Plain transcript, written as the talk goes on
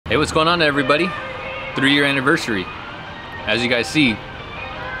Hey, what's going on everybody? 3-year anniversary. As you guys see,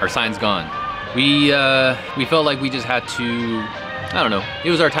 our sign's gone. We felt like we just had to, I don't know, it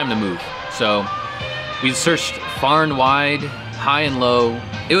was our time to move. So we searched far and wide, high and low.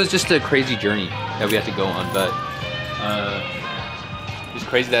 It was just a crazy journey that we had to go on, but it's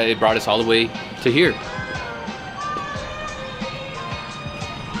crazy that it brought us all the way to here.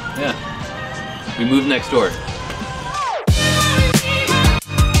 Yeah, we moved next door.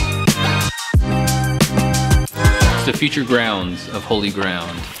 It's the future grounds of Holy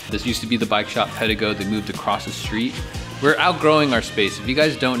Ground. This used to be the bike shop Pedigo. They moved across the street. We're outgrowing our space. If you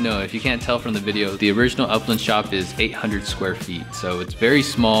guys don't know, if you can't tell from the video, the original Upland shop is 800 square feet. So it's very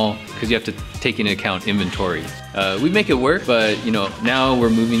small because you have to take into account inventory. We make it work, but you know, now we're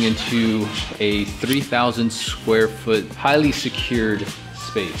moving into a 3,000 square foot, highly secured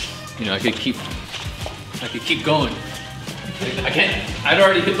space. You know, I could keep going. I can't, I'd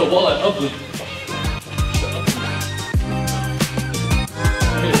already hit the wall at Upland.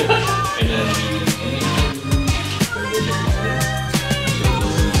 And then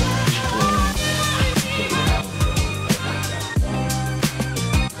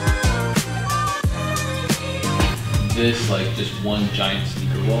this like just one giant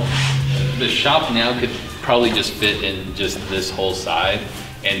sneaker wall. The shop now could probably just fit in just this whole side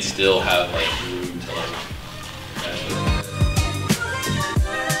and still have like room to like.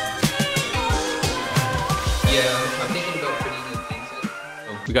 Yeah, I'm thinking about putting in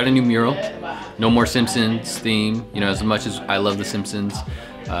things. We got a new mural. No more Simpsons theme. You know, as much as I love the Simpsons,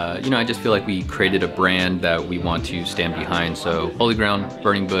 you know, I just feel like we created a brand that we want to stand behind. So Holy Ground,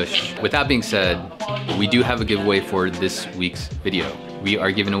 Burning Bush. With that being said, we do have a giveaway for this week's video. We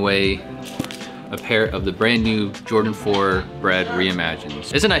are giving away a pair of the brand new Jordan 4 Bred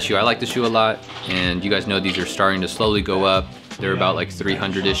Reimagined. It's a nice shoe. I like the shoe a lot, and you guys know these are starting to slowly go up. They're about like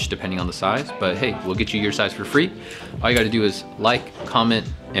 300-ish depending on the size, but hey, we'll get you your size for free. All you gotta do is like, comment,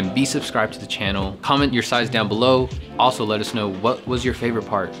 and be subscribed to the channel. Comment your size down below. Also let us know what was your favorite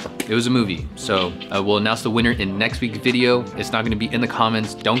part. It was a movie, so we'll announce the winner in next week's video. It's not gonna be in the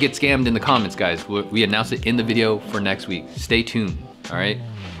comments. Don't get scammed in the comments, guys. We announce it in the video for next week. Stay tuned, all right?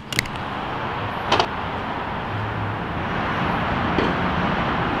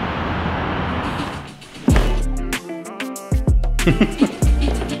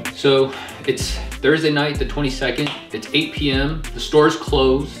 So it's Thursday night, the 22nd. It's 8 p.m. The store's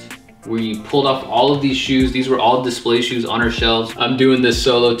closed. We pulled off all of these shoes. These were all display shoes on our shelves. I'm doing this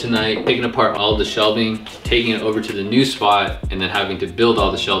solo tonight, taking apart all the shelving, taking it over to the new spot, and then having to build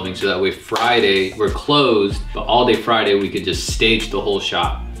all the shelving so that way Friday, we're closed, but all day Friday we could just stage the whole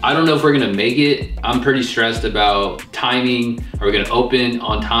shop. I don't know if we're gonna make it. I'm pretty stressed about timing. Are we gonna open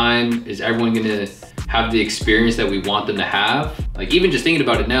on time? Is everyone gonna have the experience that we want them to have? Like, even just thinking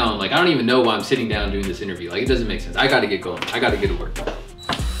about it now, I'm like, I don't even know why I'm sitting down doing this interview. Like, it doesn't make sense. I gotta get going. I gotta get to work.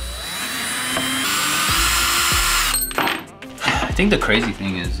 I think the crazy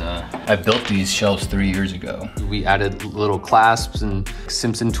thing is I built these shelves 3 years ago. We added little clasps and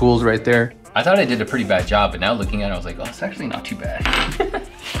Simpson tools right there. I thought I did a pretty bad job, but now looking at it, I was like, oh, it's actually not too bad.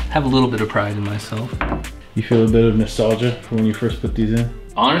 Have a little bit of pride in myself. You feel a bit of nostalgia from when you first put these in?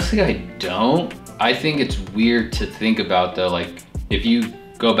 Honestly, I don't. I think it's weird to think about though, like if you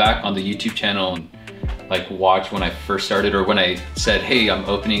go back on the YouTube channel and like watch when I first started, or when I said, hey, I'm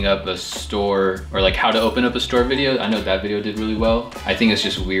opening up a store, or like how to open up a store video. I know that video did really well. I think it's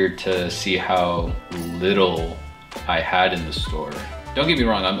just weird to see how little I had in the store. Don't get me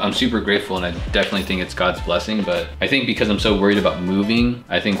wrong, I'm super grateful, and I definitely think it's God's blessing, but I think because I'm so worried about moving,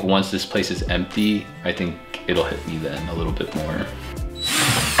 I think once this place is empty, I think it'll hit me then a little bit more.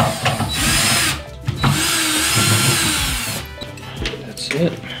 That's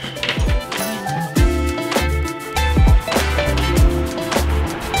it.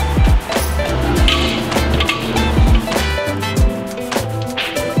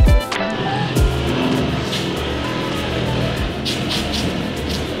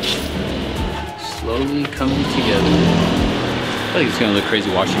 Slowly coming together. I think it's gonna look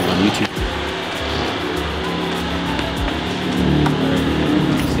crazy watching it on YouTube.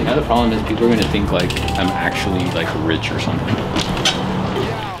 See, now the problem is people are gonna think like I'm actually like rich or something.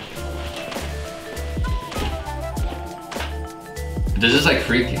 Does this like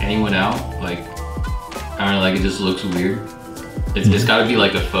freak anyone out? Like, I don't know, like it just looks weird. It's gotta be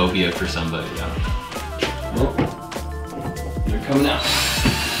like a phobia for somebody, I don't know. Oh, they're coming out.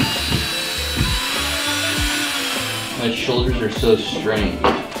 My shoulders are so strange.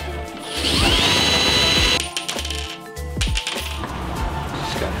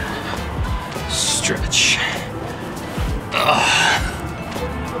 Just gotta stretch. Ugh.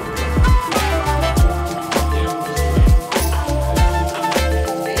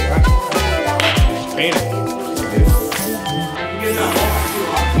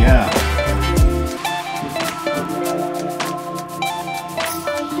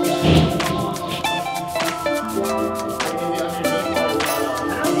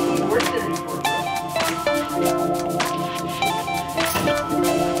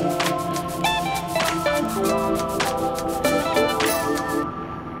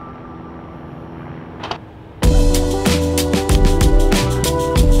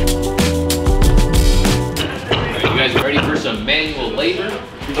 labor.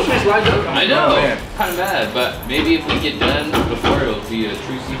 Nobody's lined up. I know, kind of mad, but maybe if we get done before, it'll be a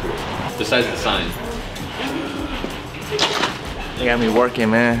true secret. Besides the sign. They got me working,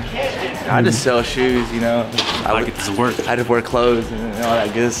 man. I just sell shoes, you know. I get this work. I just wear clothes and all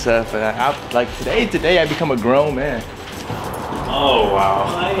that good stuff. And like today I become a grown man. Oh wow.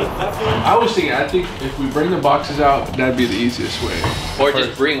 I was thinking, I think if we bring the boxes out, that'd be the easiest way. Or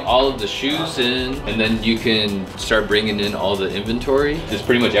just bring all of the shoes in, and then you can start bringing in all the inventory. Just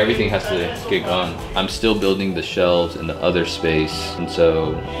pretty much everything has to get gone. I'm still building the shelves in the other space, and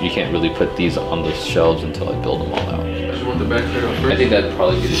so you can't really put these on the shelves until I build them all out. I just want the back cleared out first. I think that'd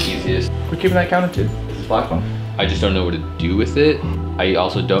probably be the easiest. We're keeping that counter too. This black one. I just don't know what to do with it. I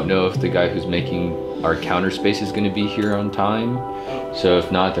also don't know if the guy who's making our counter space is going to be here on time. So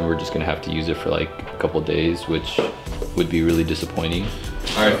if not, then we're just going to have to use it for like a couple days, which would be really disappointing.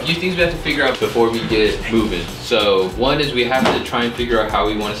 All right, a few things we have to figure out before we get moving. So one is we have to try and figure out how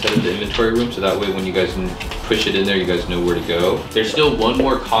we want to set up the inventory room, so that way when you guys push it in there, you guys know where to go. There's still one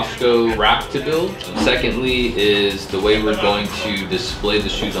more Costco rack to build. Secondly is the way we're going to display the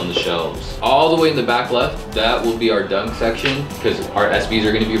shoes on the shelves. All the way in the back left, that will be our dunk section, because our SBs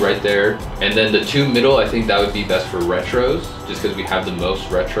are going to be right there. And then the two middle, I think that would be best for retros, just because we have the most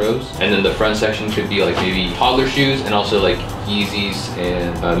retros. And then the front section could be like maybe toddler shoes and also like Yeezys and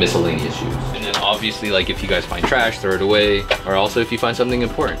miscellaneous shoes. And then obviously, like if you guys find trash, throw it away. Or also if you find something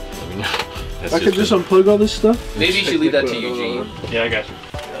important, let me know. I could just unplug all this stuff? Maybe you should leave that to Eugene. Yeah, I got you.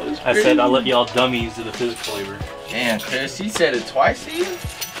 I said I'll let y'all dummies do the physical labor. Damn, Chris, he said it twice to you?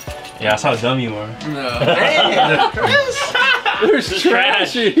 Yeah, that's how dumb you are. No. Damn, Chris. There's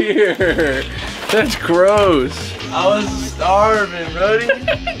trash in here. That's gross. I was starving, buddy.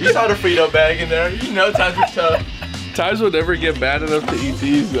 You saw the Frito bag in there. You know times are tough. Times will never get bad enough to eat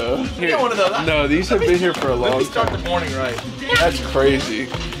these though. You got one of those. No, these have been here for a long Let me start time. the morning right. That's crazy.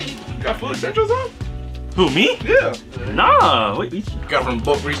 Got full essentials on? Who, me? Yeah. Nah, wait, Got from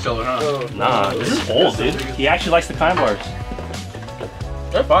book reseller, huh? nah, this is old, dude. He actually likes the kind bars.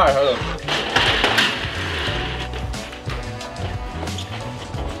 They're fire, huh?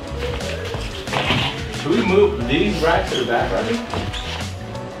 Should we move these racks to the back, right?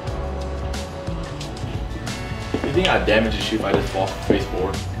 You think I damage the shoe if I just fall face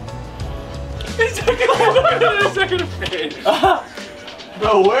forward? It's not gonna fit.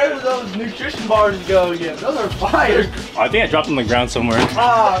 Bro, where do those nutrition bars go again? Those are fire. I think I dropped them on the ground somewhere.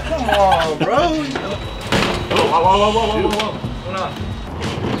 Ah, come on, bro. Whoa. Hold on.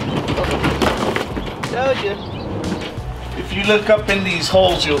 Told you. If you look up in these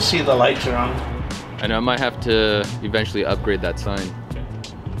holes, you'll see the lights are on. I know I might have to eventually upgrade that sign.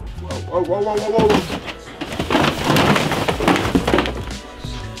 Whoa.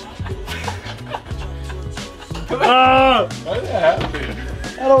 Ah! How did that happen?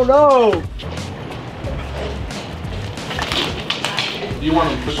 I don't know. Do you want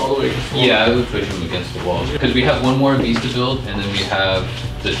to push all the way against the wall? Yeah, I would push them against the walls. Because we have one more of these to build, and then we have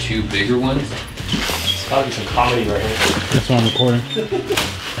the two bigger ones. It's gotta be some comedy right here. That's why I'm recording.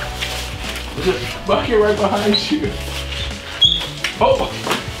 There's a bucket right behind you. Oh!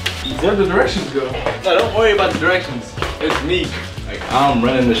 Where the directions go? No, don't worry about the directions. It's me. Like, I'm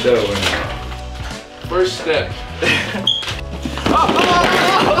running the show right now. First step.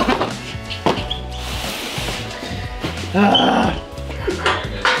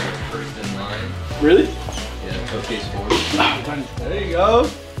 First in line. Really? Yeah, showcase forward. There you go.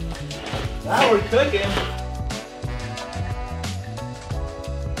 Now we're cooking.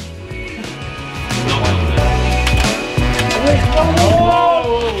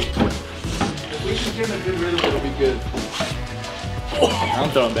 Whoa! If we should get in a good rhythm, it'll be good. I'm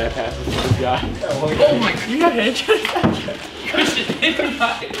throwing bad passes to this guy. Oh my god, you got head Christian hit the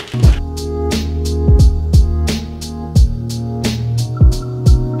guy.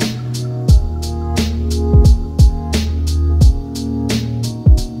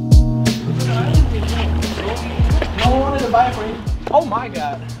 No one wanted to buy it for you. Oh my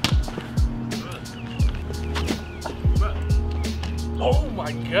god. Oh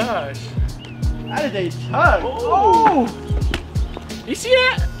my gosh. How did they touch? Oh. You see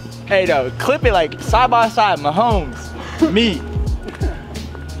that? Hey, though, clip it like side by side, Mahomes, me.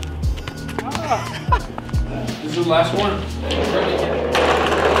 This is the last one.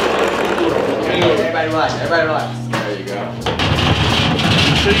 Everybody relax, everybody relax. There you go.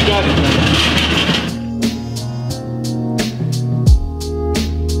 I'm sure you got it, man.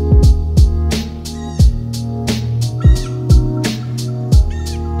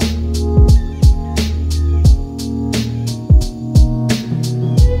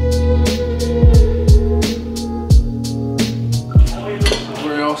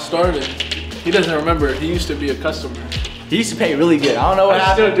 doesn't remember. He used to be a customer. He used to pay really good. I don't know what I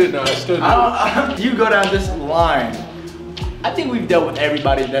happened. still do. No, I still do. You go down this line. I think we've dealt with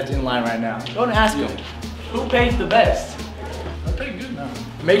everybody that's in line right now. Go and ask him, who pays the best? I pay good now.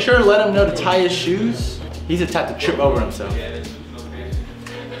 Make sure to let him know to tie his shoes. He's the type to trip over himself.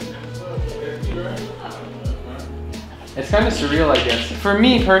 It's kind of surreal, I guess. For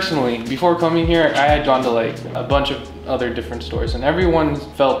me personally, before coming here, I had gone to like a bunch of other different stores and everyone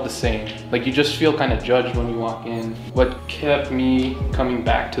felt the same. Like you just feel kind of judged when you walk in. What kept me coming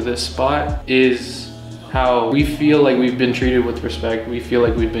back to this spot is how we feel like we've been treated with respect. We feel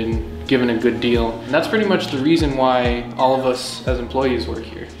like we've been given a good deal. And that's pretty much the reason why all of us as employees work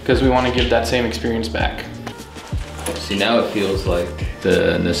here, because we want to give that same experience back. See, now it feels like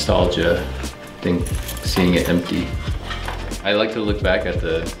the nostalgia thing, seeing it empty. I like to look back at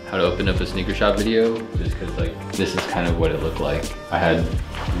the how to open up a sneaker shop video, just because like this is kind of what it looked like. I had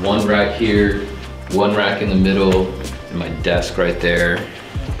one rack here, one rack in the middle, and my desk right there.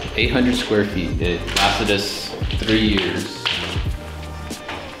 800 square feet. It lasted us 3 years.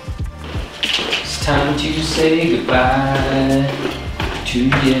 It's time to say goodbye to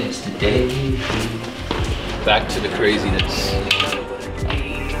yesterday. Back to the craziness.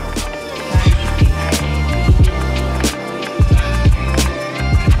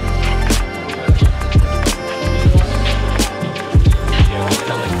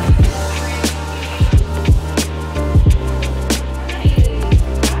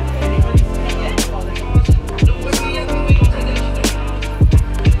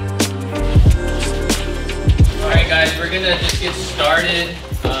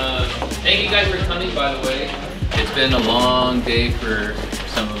 Thank you guys for coming, by the way. It's been a long day for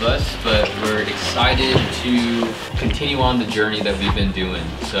some of us, but we're excited to continue on the journey that we've been doing.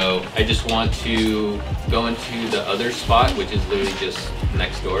 So I just want to go into the other spot, which is literally just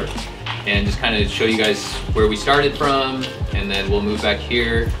next door, and just kind of show you guys where we started from, and then we'll move back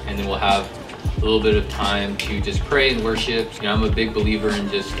here, and then we'll have a little bit of time to just pray and worship. You know, I'm a big believer in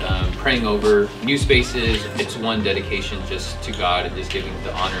just praying over new spaces. It's one dedication just to God and just giving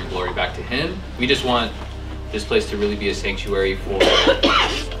the honor and glory back to Him. We just want this place to really be a sanctuary for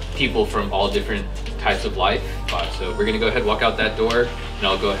people from all different types of life. So we're gonna go ahead and walk out that door, and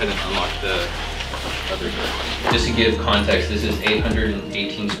I'll go ahead and unlock the other door. Just to give context, this is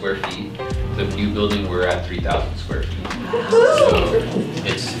 818 square feet. The new building, we're at 3,000 square feet. So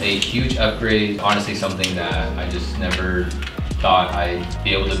it's a huge upgrade. Honestly, something that I just never thought I'd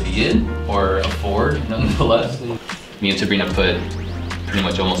be able to be in or afford, nonetheless. Me and Sabrina put pretty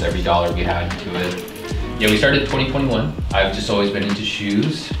much almost every dollar we had into it. Yeah, we started in 2021. I've just always been into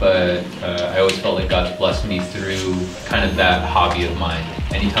shoes, but I always felt like God's blessed me through kind of that hobby of mine.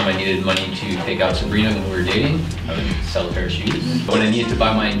 Anytime I needed money to take out Sabrina when we were dating, I would sell a pair of shoes. When I needed to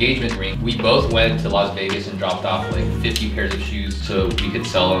buy my engagement ring, we both went to Las Vegas and dropped off like 50 pairs of shoes so we could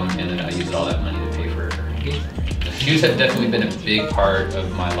sell them, and then I used all that money to pay for her engagement ring. Shoes have definitely been a big part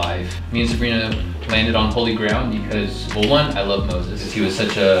of my life. Me and Sabrina landed on holy ground because, well, one, I love Moses. He was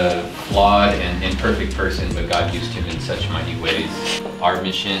such a flawed and imperfect person, but God used him in such mighty ways. Our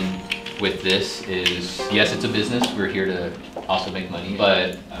mission with this is, yes, it's a business. We're here to also make money,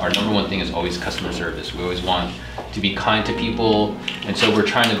 but our number one thing is always customer service. We always want to be kind to people, and so we're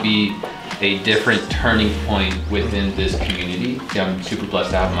trying to be a different turning point within this community. I'm super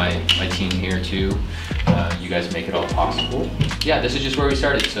blessed to have my team here too. You guys make it all possible. Yeah, this is just where we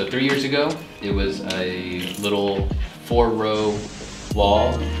started. So 3 years ago, it was a little 4-row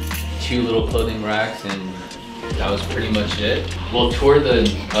wall, 2 little clothing racks, and that was pretty much it. We'll tour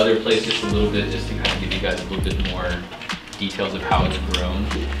the other places a little bit just to kind of give you guys a little bit more details of how it's grown. I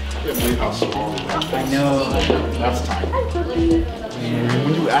can't believe how small that is. I know. That's tiny.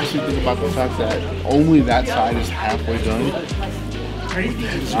 When you actually think about the fact that only that side is halfway done,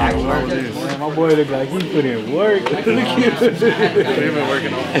 My boy look like he put in work. we've been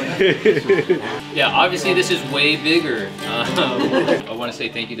working on it. Yeah, obviously this is way bigger. I want to say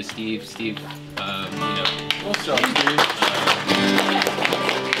thank you to Steve. Steve, you know, What's up, Steve?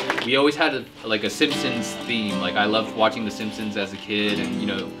 we always had like a Simpsons theme. Like I loved watching The Simpsons as a kid, and you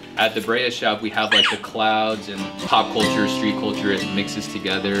know, at the Brea shop we have like the clouds and pop culture, street culture, it mixes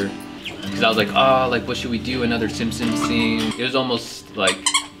together. Because I was like, oh, like what should we do? Another Simpsons theme? It was almost like,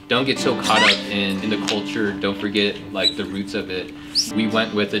 don't get so caught up in the culture. Don't forget like the roots of it. We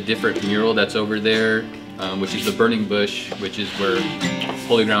went with a different mural that's over there, which is the burning bush, which is where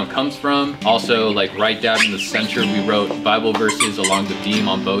Holy Ground comes from. Also, like right down in the center, we wrote Bible verses along the beam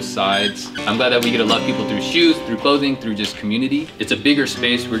on both sides. I'm glad that we get to love people through shoes, through clothing, through just community. It's a bigger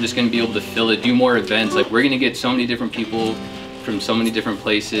space. We're just gonna be able to fill it, do more events. Like we're gonna get so many different people from so many different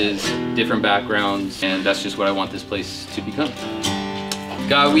places, different backgrounds, and that's just what I want this place to become.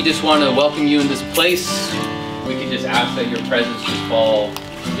 God, we just want to welcome you in this place. We can just ask that your presence just fall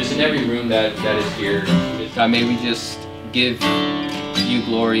just in every room that is here. God, may we just give you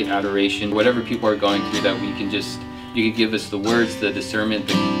glory, adoration, whatever people are going through, that we can just, you could give us the words, the discernment,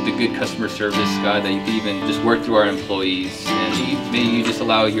 the good customer service, God, that you could even just work through our employees. And may you just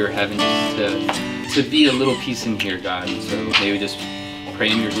allow your heaven to be a little piece in here, God. So may we just pray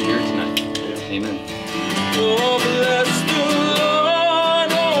in your spirit tonight. Amen. Oh, bless the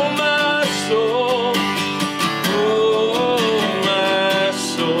Lord, oh my soul. Oh, my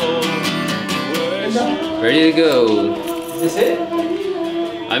soul. Ready to go. Is this it?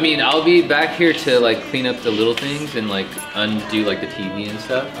 I mean, I'll be back here to like clean up the little things and like undo like the TV and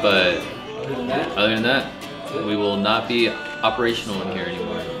stuff, but other than that, we will not be operational in here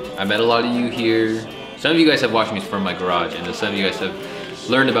anymore. I met a lot of you here. Some of you guys have watched me from my garage, and some of you guys have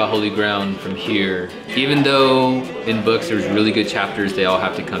learned about Holy Ground from here. Even though in books there's really good chapters, they all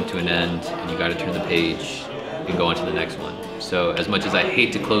have to come to an end, and you gotta turn the page and go on to the next one. So as much as I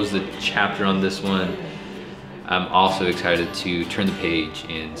hate to close the chapter on this one, I'm also excited to turn the page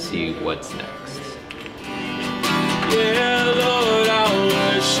and see what's next. Yeah, Lord, I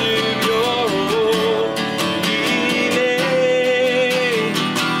worship your holy name.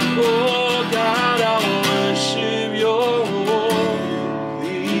 Oh God, I worship your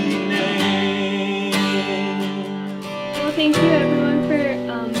holy name. Well, thank you everyone for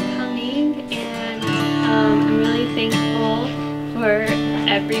coming, and I'm really thankful for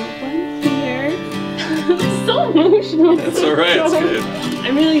everyone here. I'm so emotional. That's alright, it's good.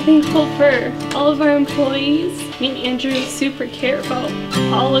 I'm really thankful for all of our employees. Me and Andrew super care about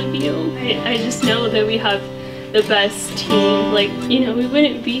all of you. I just know that we have the best team. Like, you know, we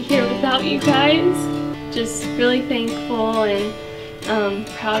wouldn't be here without you guys. Just really thankful and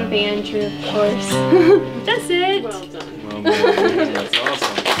proud of Andrew, of course. That's it. Well done. Well done. That's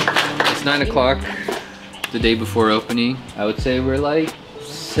awesome. It's 9 o'clock, the day before opening. I would say we're like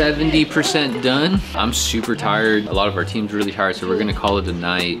 70% done. I'm super tired. A lot of our team's really tired, so we're gonna call it a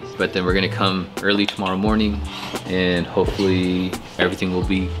night, but then we're gonna come early tomorrow morning and hopefully everything will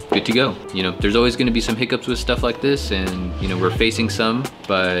be good to go. You know, there's always gonna be some hiccups with stuff like this, and you know, we're facing some,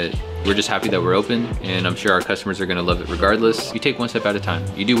 but we're just happy that we're open, and I'm sure our customers are gonna love it regardless. You take one step at a time.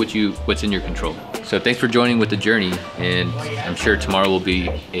 You do what's in your control. So thanks for joining with the journey, and I'm sure tomorrow will be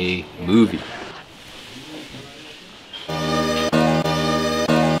a movie.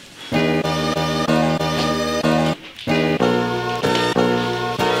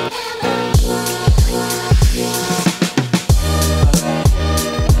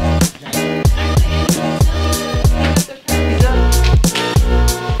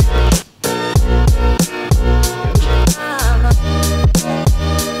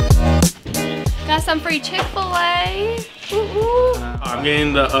 Got some free Chick-fil-A. I'm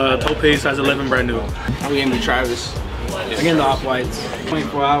getting the Tope size 11 brand new. I'm getting the Travis. I'm getting the Off-Whites.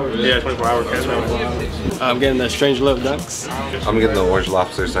 24 hours. Yeah, 24 hour cash out. I'm getting the Strange Love Ducks. I'm getting the Orange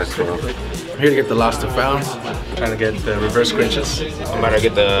Lobster size 12. I'm here to get the Lost and Found. Trying to get the reverse crunches. I'm about to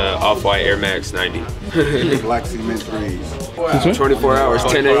get the Off-White Air Max 90. Black Cement 3s. 24 hours,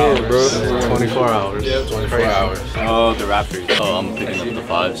 10 a.m. bro. 24 hours. Yeah, 24 hours. Oh, the Raptors. Oh, I'm picking up the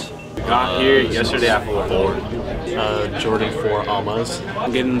 5s. Got here yesterday at 4. Jordan 4 Almas.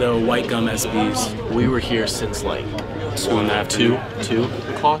 I'm getting the white gum SBs. We were here since like 2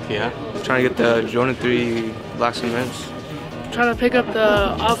 o'clock, yeah. Trying to get the Jordan 3 Black Cements. Trying to pick up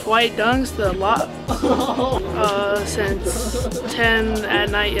the Off-White Dunks, the lot, since 10 at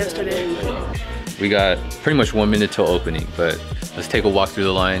night yesterday. We got pretty much 1 minute till opening, but let's take a walk through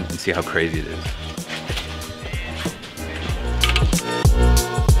the line and see how crazy it is.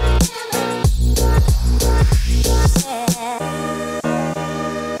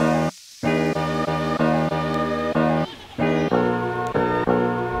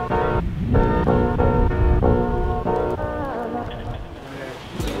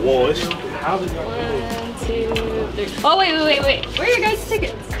 One, two, three. Oh, wait. Where are your guys'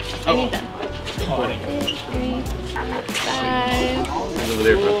 tickets? I need them. 6, 3, 5. Over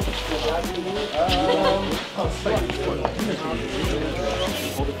there, bro.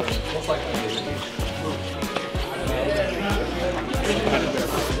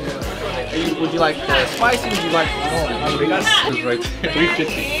 Would you like the spicy? Would you like the Right there.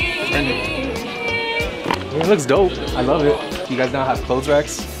 350. It looks dope. I love it. You guys now have clothes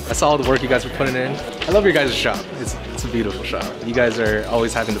racks. I saw all the work you guys were putting in. I love your guys' shop. It's a beautiful shop. You guys are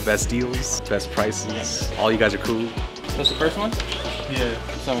always having the best deals, best prices. All you guys are cool. That's the first one? Yeah.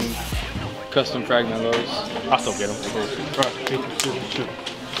 Some custom fragment those. I'll still get them.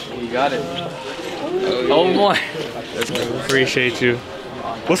 You got it. Oh boy. Appreciate you.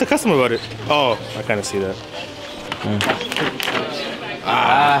 What's the custom about it? Oh, I kind of see that.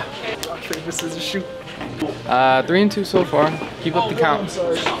 This is a shoot. 3 and 2 so far. Keep up the count.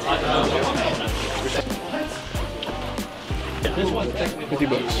 50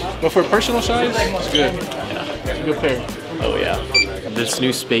 bucks. But for personal size, it's good. It's a good pair. Oh yeah. This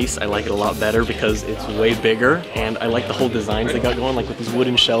new space, I like it a lot better because it's way bigger, and I like the whole designs they got going, like with these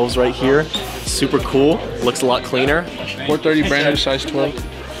wooden shelves right here. Super cool. Looks a lot cleaner. 430 brand new, size 12.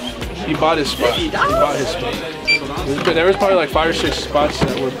 He bought his spot. He bought his spot. There was probably like 5 or 6 spots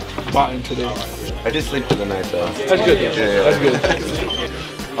that were bought in today. I did sleep for the night though. That's good. Yeah. That's good.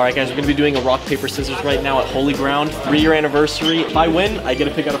 All right, guys, we're gonna be doing a rock, paper, scissors right now at Holy Ground. 3-year anniversary. If I win, I get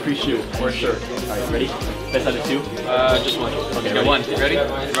to pick out a free shoe. For sure. All right, ready? Best out of 2? Just one. Okay, Got one. Ready?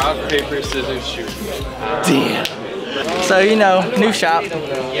 Rock, paper, scissors, shoot. Damn. So, you know, new shop.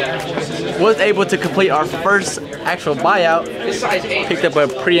 Was able to complete our first actual buyout. Picked up a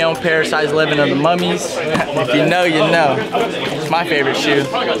pre-owned pair, size 11 of the Mummies. If you know, you know. It's my favorite shoe.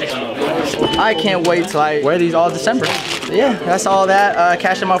 I can't wait till I wear these all December. So yeah, that's all that.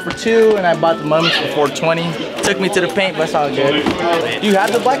 Cashed them out for 2, and I bought the Mummies for $4.20. Took me to the paint, but it's all good. Do you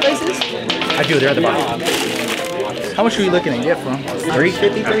have the black laces? I do, they're at the bottom. How much were you looking to get from?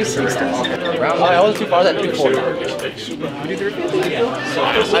 350, 360. Oh, I wasn't too far. I was at 340.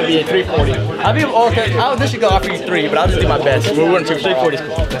 I'd be at 340. I'd be okay. This should go offer you 3, but I'll just do my best. We're going to 340.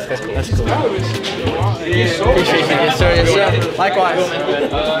 That's cool. Appreciate you, yes sir, yes sir. Likewise.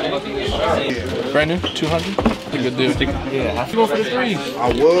 Brand new, 200. That's a good deal. Yeah, You go for the 3. I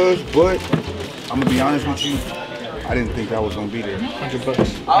was, but I'm gonna be honest with you. I didn't think that was gonna be there. 100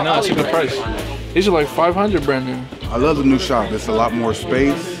 bucks. I know, it's a good price. These are like 500 brand new. I love the new shop. It's a lot more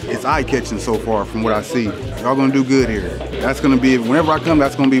space. It's eye-catching so far from what I see. Y'all gonna do good here. That's gonna be, whenever I come,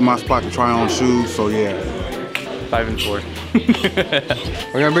 that's gonna be my spot to try on shoes, so yeah. 5 and 4.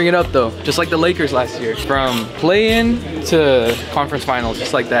 We're gonna bring it up though, just like the Lakers last year. From play-in to conference finals,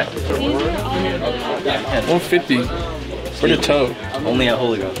 just like that. 150 for the toe. Only at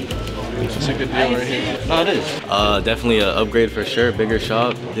Holy Ground. It's a good deal right here. No, it is. Definitely an upgrade for sure. Bigger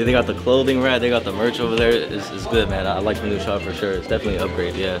shop. They got the clothing right. They got the merch over there. It's good, man. I like the new shop for sure. It's definitely an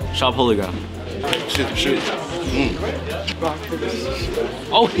upgrade. Yeah. Shop Holy Ground. Shoot.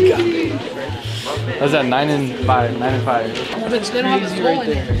 Oh, he got it. That's at 9 and 5. 9 and 5. It's good on the Right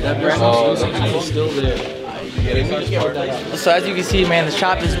there. That brand is still there. So as you can see, man, the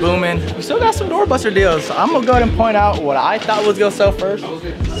shop is booming. We still got some doorbuster deals. So I'm gonna go ahead and point out what I thought was gonna sell first.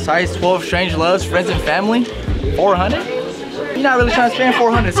 Size 12 Strange Loves, Friends and Family, 400. You're not really trying to spend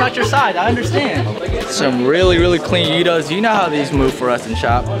 400. It's not your size, I understand. Some really, really clean Udos. You know how these move for us in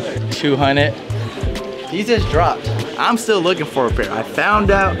shop. 200. These just dropped. I'm still looking for a pair. I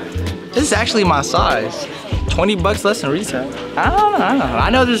found out this is actually my size. 20 bucks less than retail. I don't know. I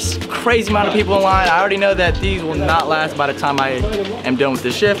know there's a crazy amount of people in line. I already know that these will not last by the time I am done with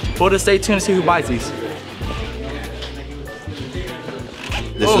this shift. We'll just stay tuned to see who buys these.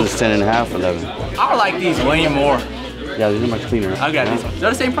 This is 10 and a half, 11. I like these way more. Yeah, these are much cleaner. I got these ones.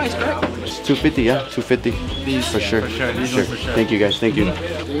 They're the same price, correct? It's 250, yeah, 250. These for sure. For sure. These sure. ones for sure. Thank you guys, thank you.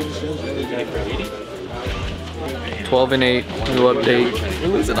 12 and 8. New update. We're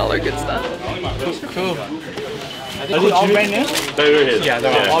losing all our good stuff. Cool. Are these all brand new? Yeah,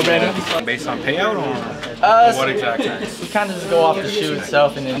 they're all brand new. Based on payout or what exactly? We kind of just go off the shoe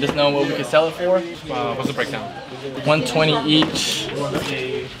itself and then just know what we can sell it for. What's the breakdown? 120 each,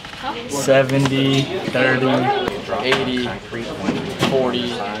 70, 30, 80,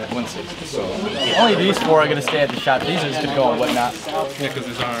 40, 160. Only these 4 are gonna stay at the shop. These are just gonna go on whatnot. Yeah, because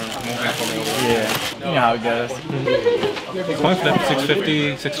these aren't moving from over. Yeah, you know how it goes. Coin flip,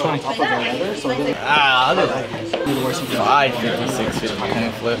 650, 620. Ah, I like 550, 650,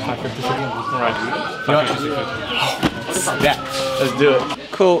 coin flip. 550, 650. Right. Yeah, let's do it.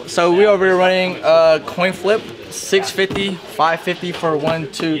 Cool. So we over here running coin flip, 650, 550 for 1,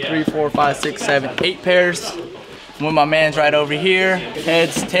 2, 3, 4, 5, 6, 7, 8 pairs. With my man's right over here.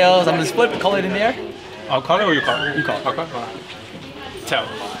 Heads, tails. I'm gonna split, call it in the air. I'll call it or you call it? You call it. Okay. Tail.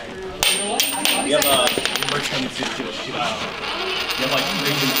 You have merch coming soon too. You have like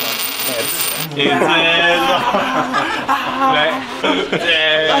 3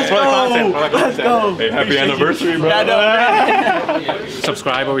 Let's go. Hey, happy anniversary, bro.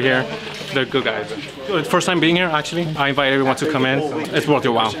 Subscribe over here. They're good guys. First time being here, actually. I invite everyone to come in. It's worth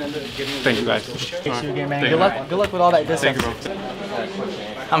your while. Thank you guys. Thank you again, man. Good luck with all that good stuff. Thank you, bro.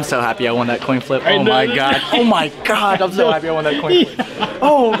 I'm so happy I won that coin flip. Oh my god. Oh my god. I'm so happy I won that coin flip.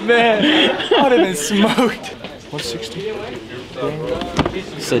 Oh man. I would have been smoked. 160.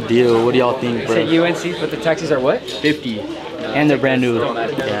 It's a deal. What do y'all think, bro? Say UNC, but the taxis are what? 50. And they're brand new.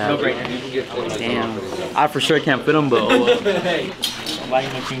 Yeah. Damn. I for sure can't fit them, but oh well.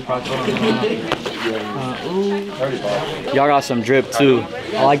 Y'all got some drip too.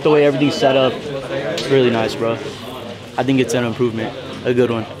 I like the way everything's set up. It's really nice, bro. I think it's an improvement. A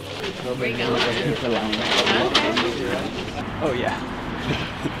good one. Oh yeah.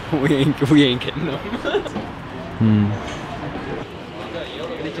 we ain't getting them.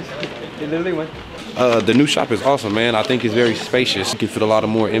 They literally went. The new shop is awesome, man. I think it's very spacious. You can fit a lot of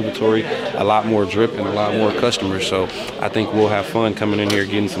more inventory, a lot more drip, and a lot more customers. So I think we'll have fun coming in here,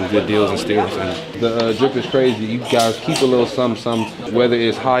 getting some good deals and steals. And the drip is crazy. You guys keep a little something, whether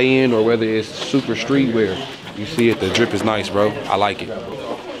it's high end or whether it's super streetwear. You see it, the drip is nice, bro. I like it.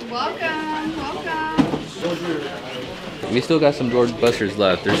 We still got some Jordan Busters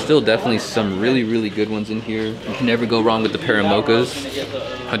left. There's still definitely some really, really good ones in here. You can never go wrong with the pair of mochas.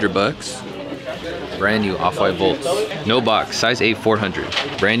 $100. Brand new off-white Volts. No box, size 8, 400.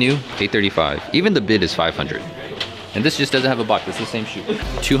 Brand new, 835. Even the bid is 500. And this just doesn't have a box, it's the same shoe.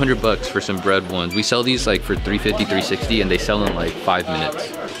 200 bucks for some bread ones. We sell these like for 350, 360, and they sell in like 5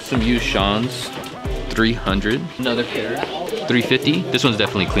 minutes. Some used Sean's, 300. Another pair, 350. This one's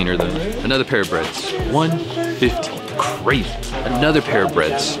definitely cleaner though. Another pair of breads, 150. Crazy. Another pair of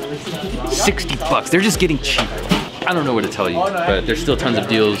breads, 60 bucks. They're just getting cheap. I don't know what to tell you, but there's still tons of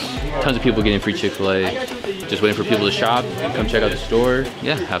deals, tons of people getting free Chick-fil-A. Just waiting for people to shop, come check out the store.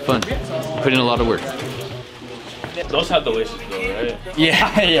 Yeah, have fun. Put in a lot of work. Those have the laces though, right?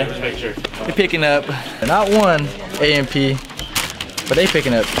 Yeah, yeah. Just make sure. They're picking up not one A&P, but they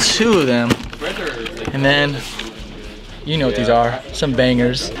picking up 2 of them. And then, you know what these are, some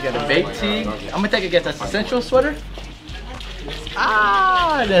bangers. You got a baked tee. I'm gonna take a guess, that's a Central sweater?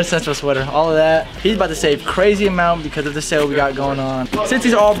 Ah, then a Central sweater, all of that. He's about to save crazy amount because of the sale we got going on. Since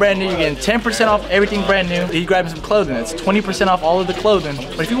these are all brand new, you're getting 10% off everything brand new. He's grabbing some clothing, it's 20% off all of the clothing.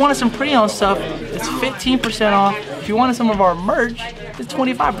 But if you wanted some pre-owned stuff, it's 15% off. If you wanted some of our merch, it's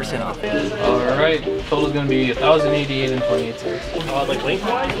 25% off. All right, total's gonna be 1,088 and 28 cents. Like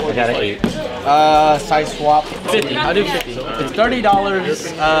lengthwise? I got it. Size swap, 50. I'll do 50. It's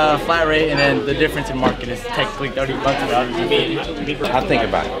 $30 flat rate, and then the difference in market is technically 30 bucks. I'll think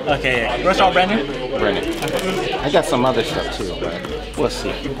about it. Okay, yeah. Rest all brand new? Brand new. I got some other stuff too, but we'll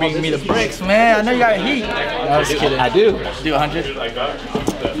see. You bring me the bricks, man. I know you got heat. I was kidding. I do. Do 100?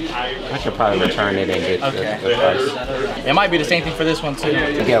 I could probably return it and get the price. It might be the same thing for this one too.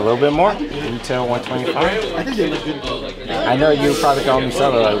 You get a little bit more? Retail 125? I think they look good. I know you probably can only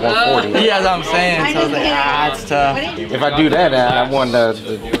sell it like 140. Yeah, that's what I'm saying. So I was like, it's tough. If I do that, I want the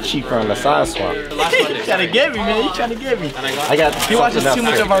cheaper on the size swap. You trying to get me, man. You trying to get me. I got. He watches too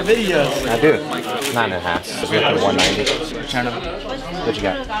much of our videos. I do. 9.5. Just look at 190. Return them. What you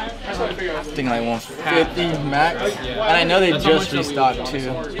got? I think like 150 max. And I know they just restocked too.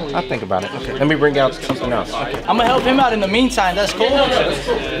 I'll think about it. Okay. Let me bring out something else. Okay. I'm gonna help him out in the meantime. That's cool.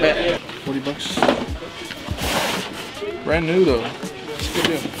 40 bucks. Brand new though. It's a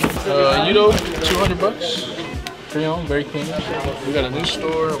good deal. You know, 200 bucks. Pre-owned, very clean. We got a new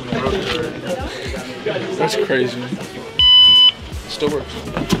store. That's crazy. Still works.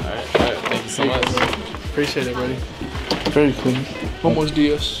 Alright, thank you so much. Appreciate it, buddy. Very clean. Almost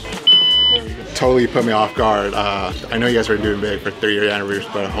DS. Totally put me off guard. I know you guys were doing big for 3-year anniversary,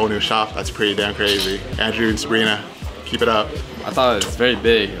 but a whole new shop, that's pretty damn crazy. Andrew and Sabrina, keep it up. I thought it was very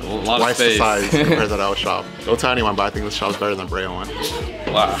big, a lot of space. Twice the size compared to that other shop. Don't tell anyone, but I think this shop's better than Brea one.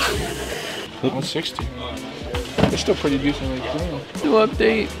 Wow. 160. It's still pretty decent, like clean. New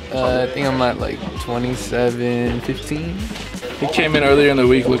update. I think I'm at like 27.15. He came in earlier in the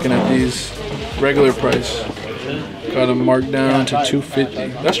week looking at these regular price. Got them marked down to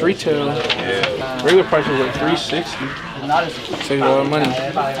 $250. That's retail. Regular price was like $360. Save a lot of money.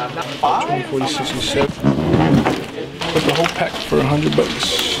 20, 40, 60, 70. Put the whole pack for 100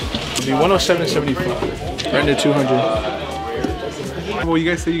 bucks. It'll be 107.75. Right near 200. Well, you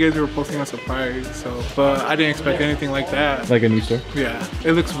guys said you guys were posting on Surprise, but I didn't expect anything like that. Like a new store? Yeah,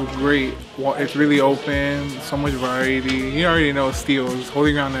 it looks great. It's really open, so much variety. You already know steals,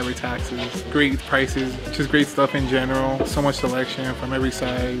 holding around every taxes, great prices, just great stuff in general. So much selection from every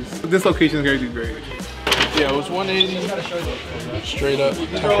size. This location is gonna do great. Yeah, it was 180 straight up,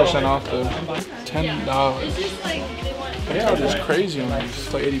 10% off the $10. Yeah, it's crazy on these.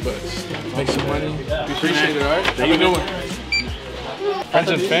 It's like 80 bucks. Make some money. We appreciate it, alright? How you doing? Friends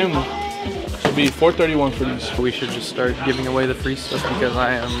and family. It'll be $431 for these. We should just start giving away the free stuff because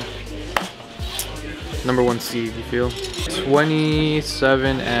I am #1 seed, you feel?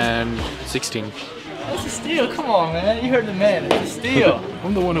 27 and 16. It's a steal, come on man, you heard the man, it's a steal.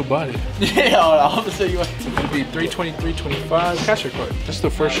 I'm the one who bought it. Yeah, I'm gonna say you want to. It'll be $323, $25, cash or card. That's the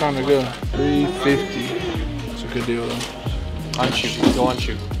first round to go. $350. It's a good deal though. Unshoot, go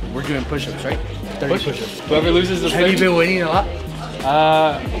unshoot. We're doing push-ups, right? 30 push-ups. Whoever loses the Have you been winning a lot?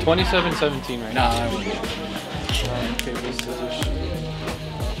 27-17 right now. Nah, okay, this is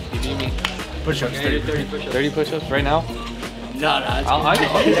you beat me. Push-ups, 30 push-ups. 30 push-ups right now? No,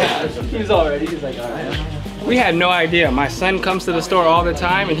 He's already. He's like, all right. We had no idea. My son comes to the store all the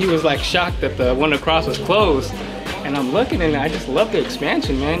time, and he was like shocked that the one across was closed. And I'm looking, and I just love the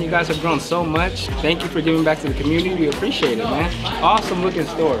expansion, man. You guys have grown so much. Thank you for giving back to the community. We appreciate it, man. Awesome looking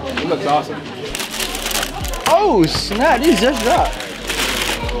store. It looks awesome. Oh snap! These just dropped.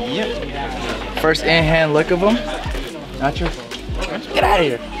 Yep. First in-hand look of them. Not your. Get out of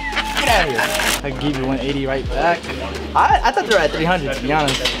here. Get out of here. I can give you 180 right back. I thought they were at 300 to be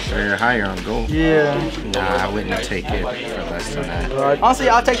honest. They're higher on gold. Yeah. Nah, I wouldn't take it for less than that. Honestly,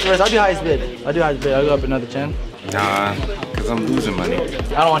 I'll take the rest. I'll do highest bid. I'll go up another 10. Nah, because I'm losing money.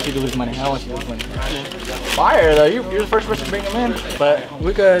 I don't want you to lose money. I don't want you to lose money. Fire though. You're the first person to bring them in. But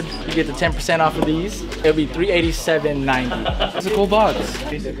we could get the 10% off of these. It'll be $387.90. That's a cool box.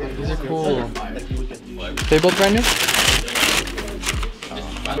 These are cool. They both brand new?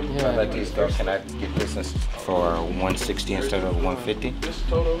 Yeah. Let these go. Can I get this for 160 instead of 150?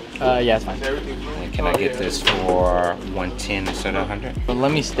 Yeah, it's fine. And can I get this for 110 instead of 100? But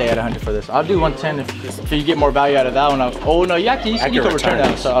let me stay at 100 for this. I'll do 110 if you get more value out of that one. Oh no, you can return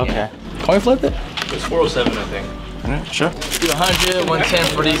that. So okay. Yeah. Can we flip it? It's 407, I think. Yeah, sure. Do 100, 110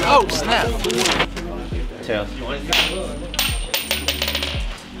 for these. Oh snap! Tails.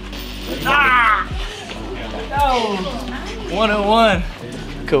 Ah! No! 101.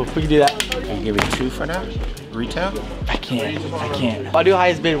 Cool, we can do that. Can you give me 2 for that? Retail? I can't. I'll do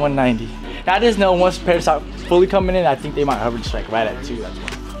highest bid 190. Now I just know once pairs start fully coming in, I think they might hover just like right at 2. That's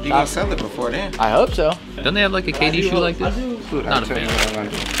why. You gonna sell it before then? I hope so. Don't they have like a KD shoe like this? Not a fan.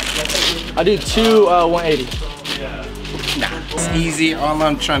 I do 2 180. Nah, it's easy. All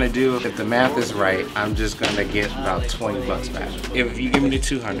I'm trying to do, if the math is right, I'm just gonna get about 20 bucks back. If you give me the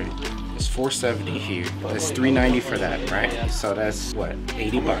 200, it's 470 here. That's 390 for that, right? So that's what,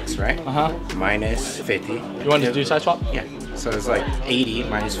 80 bucks, right? Minus 50. You want to do side swap? Yeah. So it's like 80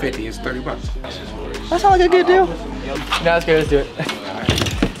 minus 50 is 30 bucks. That sounds like a good deal. No, it's good. Let's do it.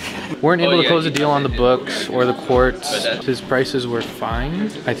 Weren't able to close a deal on the books or the quartz. His prices were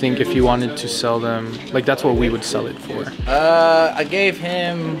fine. I think if you wanted to sell them, like that's what we would sell it for. I gave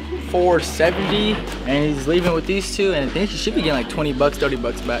him 470 and he's leaving with these 2 and I think he should be getting like 20 bucks, 30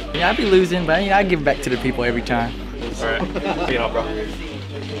 bucks back. Yeah, I'd be losing, but I give back to the people every time. Alright, see you now, bro.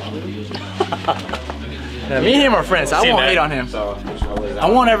 Yeah, me and him are friends. I won't hate on him. I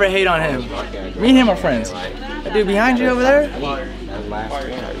won't ever hate on him. Me and him are friends. That dude behind you over there?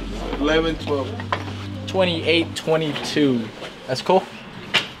 11, 12. 28, 22. That's cool?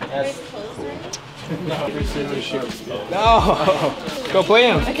 That's cool. No. Go play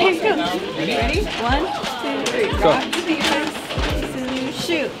him. Okay, let's go. Ready? 1, 2, 3. Go. Rock, paper, scissors,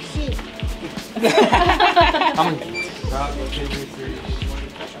 shoot.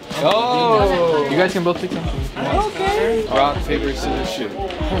 Oh. You guys can both pick something. Okay. Rock, paper, scissors, shoot.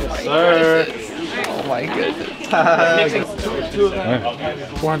 Sir. Oh my goodness.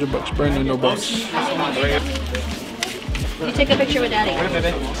 400 bucks, brand new, no bucks. You take a picture with Daddy. Hold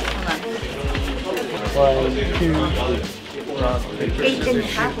on. 1, 2, 3.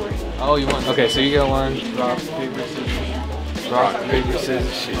 Oh, you won. Okay, so you get 1. Rock, paper, scissors. Rock, paper,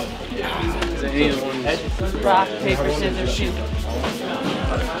 scissors, shoot. Rock, paper, scissors, shoot.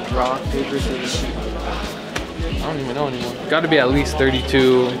 Rock, paper, scissors, shoot. I don't even know anymore. Got to be at least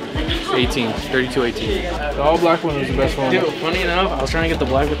 32.18. 32.18. The all black one was the best one. Dude, funny enough, I was trying to get the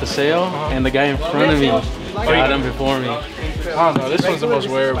black with the sale, and the guy in front of me got him before me. I don't know, this one's the most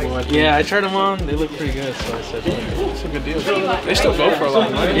wearable, I think. Yeah, I tried them on. They look pretty good, so I said, it's a good deal. They still go for a lot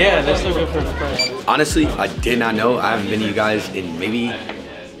of money. yeah, they still go for the price. Honestly, I did not know. I haven't been to you guys in maybe,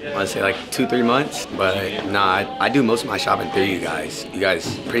 I want to say like 2-3 months, but nah, I do most of my shopping through you guys. You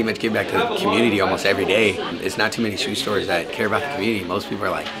guys pretty much give back to the community almost every day. It's not too many shoe stores that care about the community. Most people are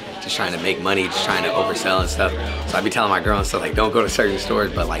like just trying to make money, just trying to oversell and stuff. So I be telling my girl and stuff like, don't go to certain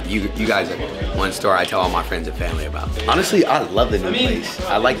stores, but like you guys are one store I tell all my friends and family about. Honestly, I love the new place.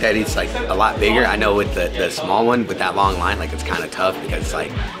 I like that it's like a lot bigger. I know with the small one, with that long line, like it's kind of tough because it's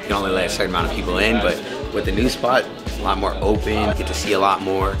like you only let a certain amount of people in, but with the new spot, a lot more open. You get to see a lot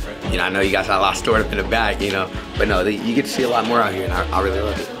more. You know, I know you guys have a lot stored up in the back, you know, but no, you get to see a lot more out here, and I really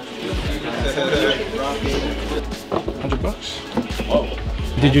love it. $100. Whoa.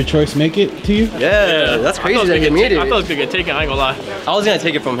 Did your choice make it to you? Yeah, that's crazy that you made it. I thought it was gonna get taken, I ain't gonna lie. I was gonna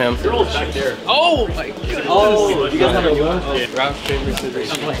take it from him. You're all back there. Oh my god. Oh, you guys have a one? Rock, paper,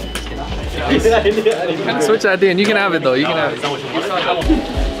 scissors. Kind of switch that thing. You can have it though. You can have it.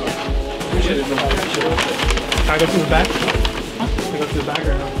 Can I go to the back? Can I go to the back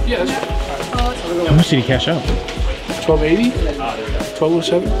or no? Yeah, that's fine. How much did he cash out? 1280,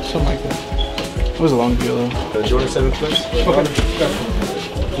 1207, something like that. It was a long deal though. Jordan 7 flips? Okay.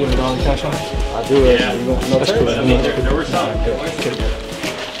 Do you have $1 cash on it? I do it. Yeah. No, That's cool. There were some.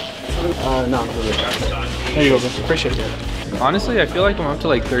 no. There you go, bro. Appreciate it. Honestly, I feel like I'm up to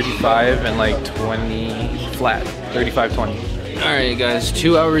like 35 and like 20 flat. 35, 20. All right, guys,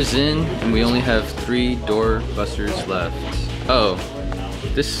 2 hours in, and we only have 3 door busters left. Oh,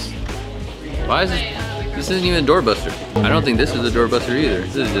 why is this? This isn't even a door buster. I don't think this is a door buster either.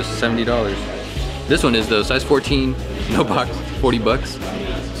 This is just $70. This one is though, size 14, no box, 40 bucks.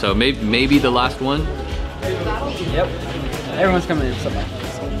 So maybe the last one. Yep. Everyone's coming in.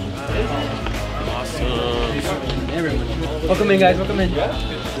 Awesome. Everyone. Welcome in, guys. Welcome in.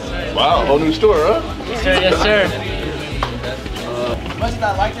 Wow, whole new store, huh? Yes, sir. Yes, sir. Must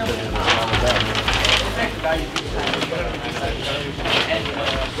not like them.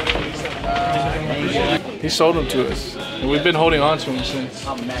 He sold them to us, and we've been holding on to them since.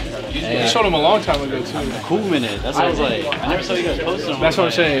 He sold them a long time ago too. Cool minute. That's what I was like. I never saw you guys post them. That's what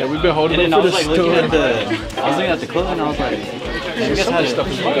I'm saying. We've been holding them And for then I was the like looking store. I was looking at the clothing and I was like, you guys Some of had this stuff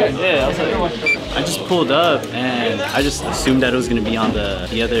is good. Yeah, I was like, I just pulled up and I just assumed that it was gonna be on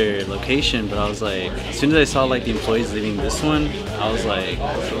the other location, but I was like, as soon as I saw like the employees leaving this one, I was like,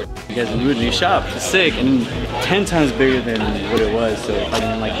 you guys moved a new shop. It's sick and 10 times bigger than what it was. So I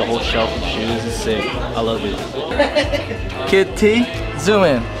mean, like the whole shelf of shoes is sick. I love it. Kid T, zoom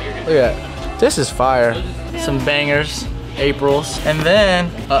in. Look at that. This is fire. Some bangers, Aprils, and then,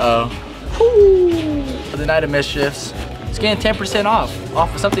 the Night of Mischiefs. It's getting 10% off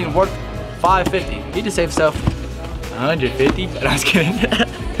of something worth $5.50. He just saved himself $150. But I was kidding.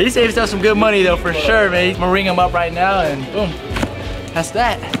 He saved himself some good money though, for sure, man. I'm gonna ring him up right now, and boom, that's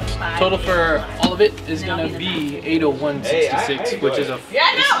that. Total for all of it is gonna be $801.66, which is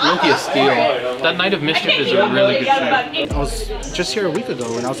it's low-key a steal. That Night of Mischief is a really good shoe. I was just here a week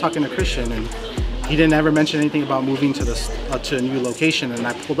ago and I was talking to Christian, and he didn't ever mention anything about moving to this to a new location, and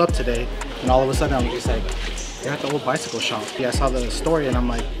I pulled up today and all of a sudden I was just like, you're at the old bicycle shop. Yeah, I saw the story and I'm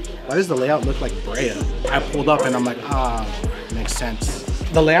like, why does the layout look like Brea? I pulled up and I'm like, makes sense.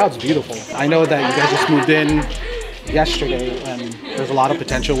 The layout's beautiful. I know that you guys just moved in yesterday and there's a lot of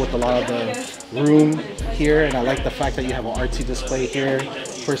potential with a lot of the room here, and I like the fact that you have an artsy display here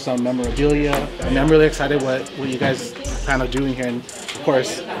for some memorabilia. I mean, I'm really excited what you guys plan on doing here, and of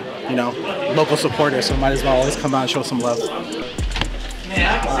course, you know, local supporters, so might as well always come out and show some love.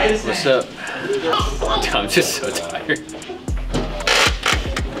 What's up? I'm just so tired. I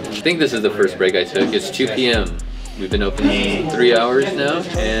think this is the first break I took. It's 2 p.m. We've been open 3 hours now,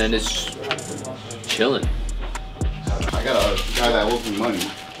 and it's chilling. I got a guy that owes me money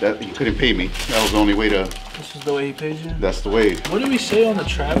that he couldn't pay me. That was the only way to. This is the way he pays you? That's the way. What did we say on the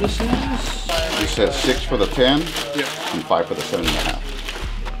Travis's? We said 6 for the 10 Yeah. and 5 for the 7.5.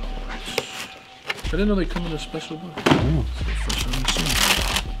 I didn't know they come in a special box. Oh.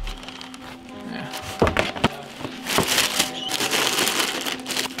 Yeah.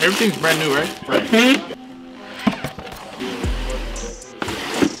 Everything's brand new, right? Right.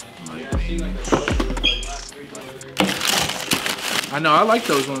 I know, I like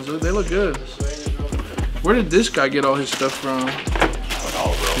those ones. They look good. Where did this guy get all his stuff from?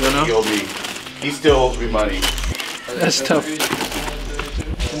 Oh, bro. You know? He still owes me money. That's tough.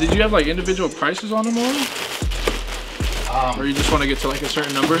 And did you have like individual prices on them all? Or you just want to get to like a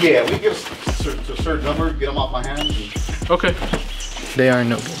certain number? Yeah, we get to a certain number, get them off my hands. Okay. They are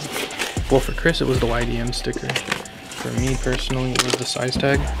no good. Well, for Chris, it was the YDM sticker. For me personally, it was the size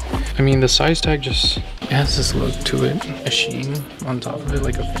tag. I mean, the size tag just it has this look to it, a sheen on top of it,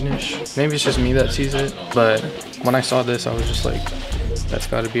 like a finish. Maybe it's just me that sees it, but when I saw this, I was just like, that's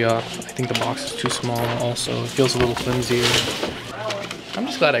got to be off. I think the box is too small. Also, it feels a little flimsier. I'm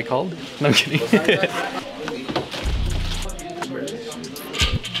just glad I called. No, I'm kidding.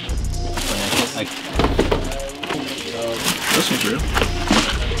 This one's real.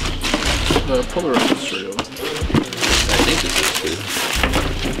 The Polaroid is real. I think this is too.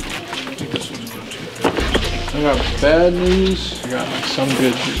 I think this one's good too. I got bad news. I got like some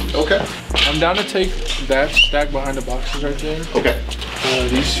good news. Okay. I'm down to take that stack behind the boxes right there. Okay.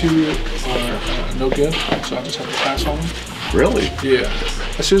 These two are no good, so I just have to pass on them. Really? Yeah.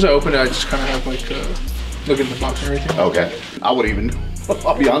 As soon as I open it, I just kind of have like look at the box and everything. Okay. I would even.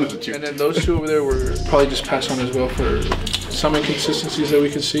 I'll be honest with you. And then those two over there were probably just pass on as well for some inconsistencies that we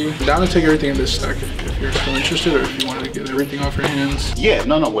could see. I'm down to take everything in this stack if you're still interested, or if you wanted to get everything off your hands. Yeah.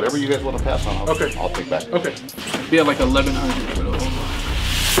 No. Whatever you guys want to pass on. I'll take back. Okay. We had like 1,100 for the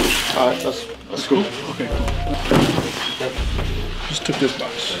whole. All right. That's cool. Okay. Cool. Just took this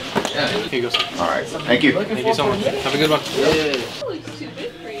box. Yeah. Here you go, sir. All right. Thank you. Thank you so much. Have a good one.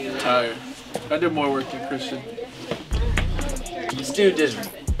 Yeah. Tired. I did more work than Christian. This dude just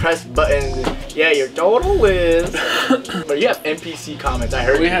pressed buttons. Yeah, your total is. But you have NPC comments. I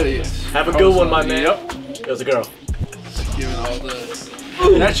heard. We had it. Have a good one, my man. Yep. It was a girl. Giving all the.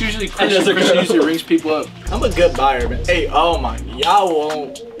 And that's usually Christian. Christian usually rings people up. I'm a good buyer, man. Hey, oh my, y'all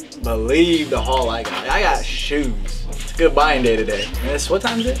won't believe the haul I got. I got shoes. It's a good buying day today. And it's, what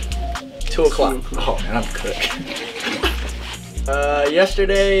time is it? 2 o'clock. Oh man, I'm cooked.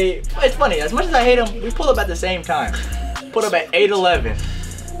 Yesterday, it's funny. As much as I hate them, we pulled up at the same time. Pulled up at 8:11.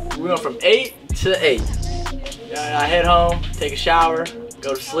 We went from 8 to 8. I head home, take a shower,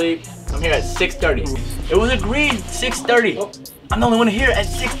 go to sleep. I'm here at 6:30. It was agreed 6:30. I'm the only one here at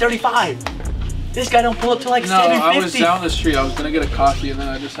 6:35. This guy don't pull up till like 7:50. No, I was down the street. I was gonna get a coffee and then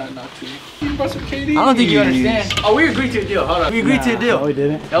I decided not to. You bought some KD? I don't think you understand. Oh, we agreed to a deal. Hold on. We agreed to a deal. No, we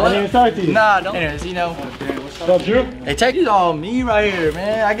didn't. I didn't even talk to you. Nah, don't. Anyways, you know. What's up, Drew? Hey, take it on me right here,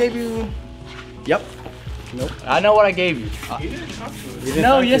 man. I gave you. Yep. Nope. I know what I gave you.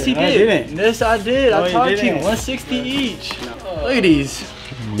 No, yes he did. I didn't. Yes, I did. No, I talked to you. didn't. 160 each. Look at these.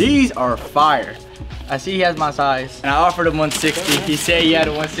 These are fire. I see he has my size, and I offered him 160. He said he had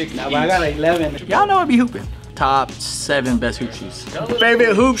a 160. Nah, but I got like 11. Y'all know I be hooping. Top 7 best hoop shoes.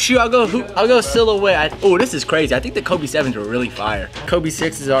 Favorite hoop shoe? I'll go silhouette. Oh, this is crazy. I think the Kobe 7s were really fire. Kobe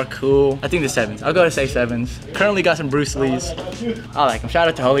 6s are cool. I think the 7s. I'll go to say 7s. Currently got some Bruce Lees. I like them. Shout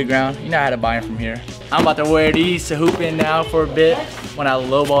out to Holy Ground. You know how to buy them from here. I'm about to wear these to hoop in now for a bit when I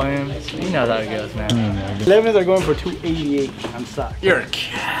lowball him. You know how it goes, man. 11s are going for 288. I'm sorry. You're a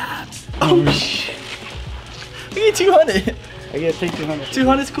cat. Oh shit. We get 200. I get take 200.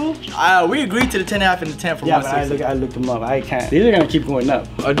 200's cool? We agreed to the 10.5 and the 10 for 160. But I looked them up. I can't. These are gonna keep going up.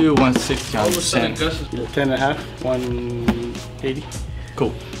 I'll do 160 on 10. 10.5, 180.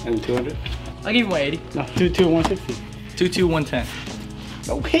 Cool. And 200. I'll give you 180. No, 22, 160. 22, 110.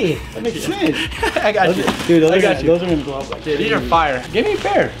 Okay, that makes sense. I got you. Dude, I got you. Those are gonna go up like Dude, these are fire. Give me a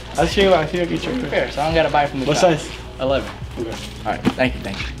pair. I'll show you. I'll get you a pair. So I don't gotta buy it from the What shop. size? 11. Okay. All right. Thank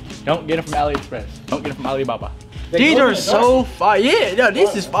you. Don't get it from AliExpress. Don't get it from Alibaba. These are so fire. Yeah,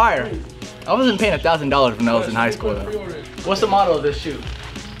 this is fire. I wasn't paying $1,000 when I was in high school though. What's the model of this shoe?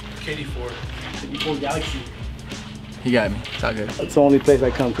 KD4. KD4 Galaxy. He got me. It's all good. That's the only place I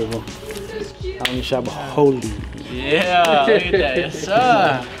come to, bro. I only shop Holy. Yeah, look at that. Yes,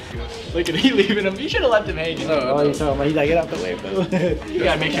 sir. Look at he leaving him. You should have left him hanging. Oh, you talking about? He's like, get out the way, bro. You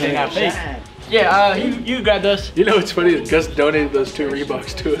gotta make sure they're not fake. Yeah, you grabbed us. You know what's funny? Gus donated those 2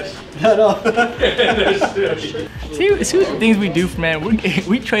 Reeboks to us. See the things we do, man.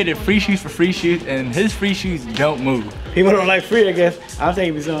 We traded free shoes for free shoes, and his free shoes don't move. People don't like free, I guess. I'll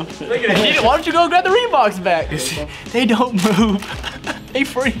take me some. Look at it. Why don't you go grab the Reeboks back? They don't move. They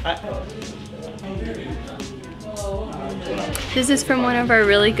free. This is from one of our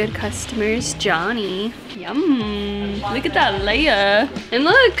really good customers, Johnny. Yum. Look at that Leia. And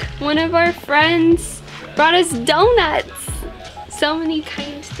look, one of our friends brought us donuts. So many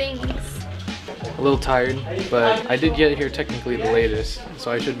kind things. A little tired, but I did get here technically the latest,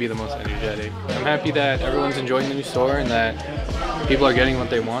 so I should be the most energetic. I'm happy that everyone's enjoying the new store and that people are getting what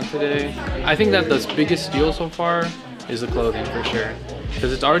they want today. I think that the biggest deal so far is the clothing for sure,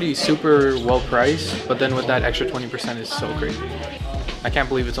 because it's already super well priced, but then with that extra 20% is so crazy. I can't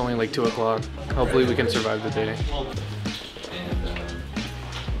believe it's only like 2 o'clock. Hopefully we can survive the day.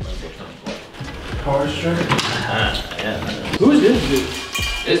 Power strip? Yeah. Who's this dude?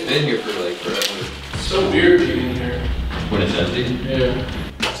 It's been here for like forever. It's so weird being in here. When it's empty? Yeah.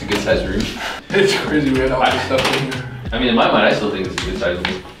 It's a good sized room. It's crazy we had all this stuff in here. I mean, in my mind, I still think it's a good sized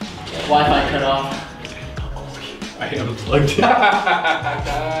room. Wi-Fi cut off. I unplugged it.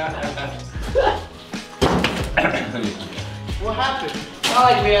 What happened? It's not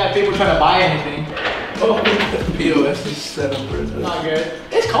like we had people trying to buy anything. Oh, the POS is set up right now. Not good.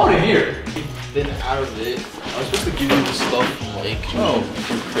 It's cold in here. Been out of it. I was supposed to give you the stuff from like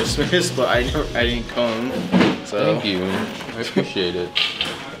for Christmas, but I didn't come. So thank you. I appreciate it.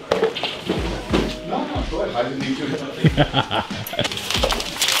 No, go ahead. I didn't need to.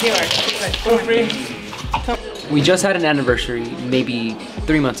 We just had an anniversary, maybe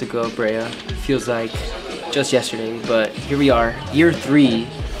 3 months ago, Brea. Feels like just yesterday, but here we are, year 3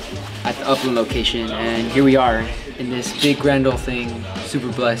 at the Upland location, and here we are in this big grand old thing. Super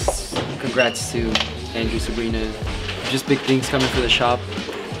blessed. Congrats to Andrew, Sabrina. Just big things coming for the shop.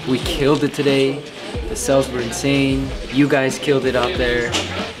 We killed it today. The sales were insane. You guys killed it out there.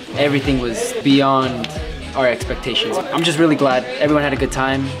 Everything was beyond our expectations. I'm just really glad everyone had a good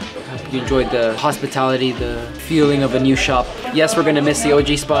time. You enjoyed the hospitality, the feeling of a new shop. Yes, we're gonna miss the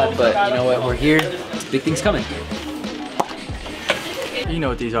OG spot, but you know what, we're here. Big things coming. You know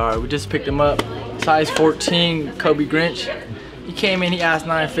what these are. We just picked them up. Size 14, Kobe Grinch. He came in, he asked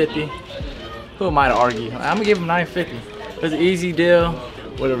 $9.50. Who am I to argue? I'm gonna give him $9.50. It was an easy deal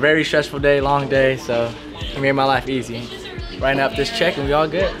with a very stressful day, long day, so he made my life easy. Writing up this check and we all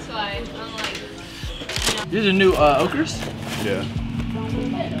good. These are new ochres? Yeah.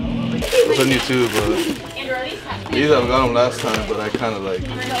 Those are new too, but these I got them last time, but I kind of like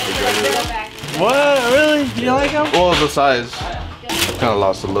regretted it. What? Really? You don't like them? Well, the size. I kind of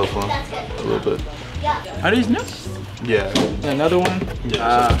lost the look one a little bit. Are these new? Yeah. Another one?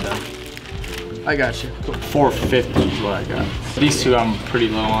 I got you. 450 is what I got. These two I'm pretty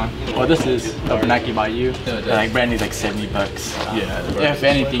low on. Well, this is a Nike by you. Like brand new's like 70 bucks. Yeah. If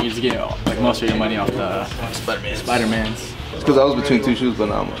anything, you just get like most of your money off the Spider-Man's. It's because I was between two shoes, but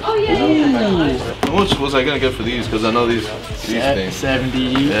now I'm like, how much was I gonna get for these? Because I know these things. 70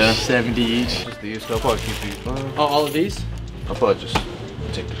 each. Yeah. 70 each. Just these. I'll probably keep these. Oh, all of these? I'll probably just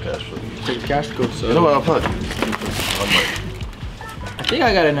take the cash for these. Take the cash? Go. So you know what? I'll probably. I think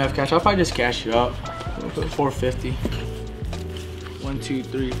I got enough cash. I'll probably just cash you out. 450. 1, 2,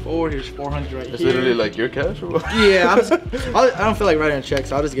 3, 4. Here's 400 right here. It's literally like your cash or what? Yeah. I don't feel like writing a check,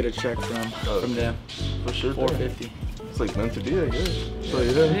 so I'll just get a check from them. For sure. 450. It's like meant to be, I guess. So,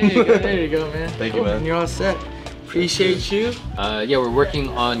 yeah. There you go, man. Thank you, man. And you're all set. Appreciate you. Yeah, we're working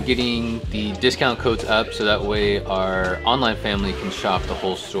on getting the discount codes up so that way our online family can shop the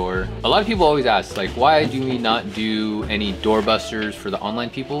whole store. A lot of people always ask, like, why do we not do any doorbusters for the online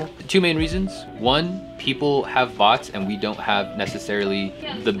people? 2 main reasons. 1, people have bots and we don't have necessarily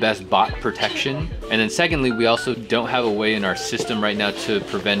the best bot protection. And then secondly, we also don't have a way in our system right now to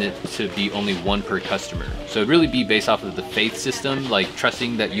prevent it to be only 1 per customer. So it'd really be based off of the faith system, like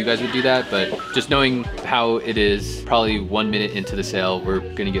trusting that you guys would do that, but just knowing how it is, probably 1 minute into the sale, we're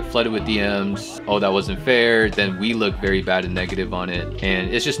gonna get flooded with DMs. Oh, that wasn't fair. Then we look very bad and negative on it.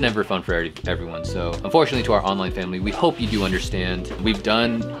 And it's just never fun for everyone. So unfortunately to our online family, we hope you do understand. We've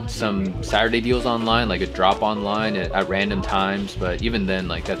done some Saturday deals online, like a drop online at random times, but even then,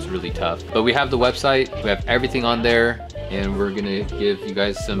 like, that's really tough. But we have the website, we have everything on there, and we're gonna give you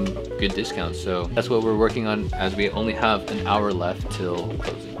guys some good discounts. So that's what we're working on, as we only have an hour left till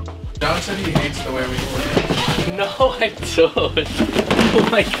closing. John said he hates the way we work. No, I don't. Oh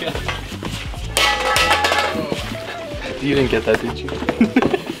my god. You didn't get that, did you? Do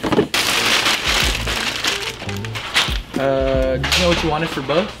you know what you wanted for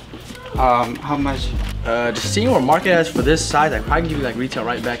both? How much? Just seeing where market has for this size, I probably give you like retail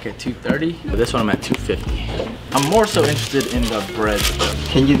right back at 230, but this one I'm at 250. I'm more so interested in the bread.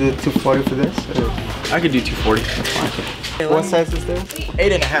 Can you do 240 for this? I could do 240. That's fine. What size is this?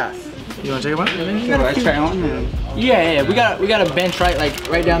 8.5. You wanna check them out? Can I try on? Yeah. We got a bench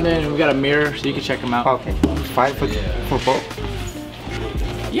right down there, and we got a mirror, so you can check them out. Okay. 5 for both.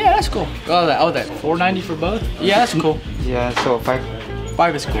 Yeah, that's cool. Oh, that 490 for both? Yeah, that's cool. Yeah, so 5.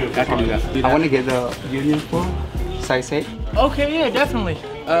 5 is cool. I can do that. I want to get the Union 4, size 8. Okay, yeah, definitely.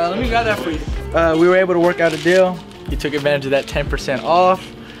 Let me grab that for you. We were able to work out a deal. He took advantage of that 10% off.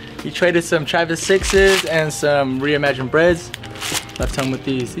 He traded some Travis 6s and some Reimagined Breads. Left home with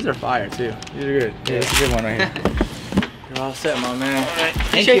these. These are fire too. These are good. Yeah, that's a good one right here. You're all set, my man. Thank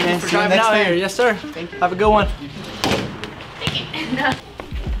Appreciate you, man. for driving out here. Yes, sir. Thank you. Have a good one.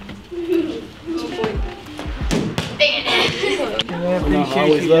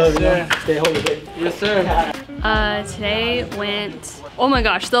 Appreciate you, yes, sir. Stay holy. Yes, sir. Today went, oh my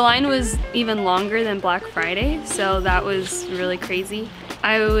gosh, the line was even longer than Black Friday, so that was really crazy.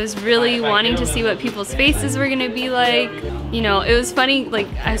 I was really wanting to see what people's faces were gonna be like. You know, it was funny, like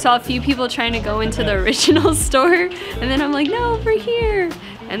I saw a few people trying to go into the original store, and then I'm like, no, over here.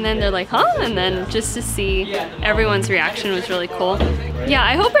 And then they're like, huh? And then just to see everyone's reaction was really cool. Yeah,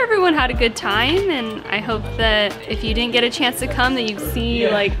 I hope everyone had a good time, and I hope that if you didn't get a chance to come, that you see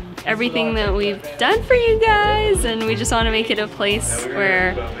like everything that we've done for you guys, and we just want to make it a place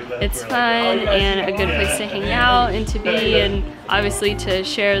where it's fun and a good place to hang out and to be, and obviously to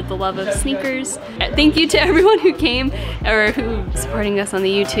share the love of sneakers. Thank you to everyone who came or who's supporting us on the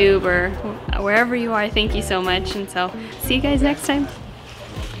YouTube or wherever you are. Thank you so much, and so see you guys next time.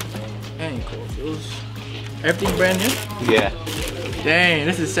 Dang, cool feels. Everything brand new? Yeah. Dang,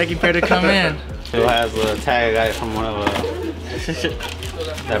 this is the second pair to come in. It has a tag I got from one of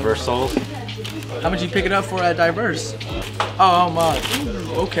Diverse Souls. How much you pick it up for at Diverse? Oh my,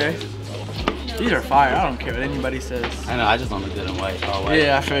 okay. These are fire, I don't care what anybody says. I know, I just want the good and white, all white.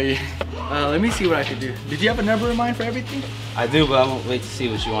 Yeah, I feel you. Let me see what I can do. Did you have a number in mind for everything? I do, but I'm gonna wait to see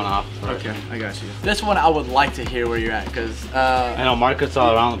what you want to offer. Okay, I got you. This one I would like to hear where you're at, because I know markets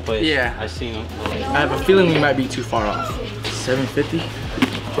all around the place. Yeah. I've seen them. I have a feeling we might be too far off. 750?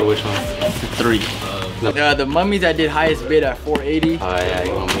 For which one? 3. The mummies I did highest bid at 480. Oh yeah,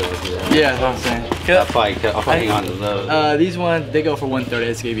 you won't be able to do that. Yeah, that's what I'm saying. I'll probably hang on to those. These ones, they go for 130. I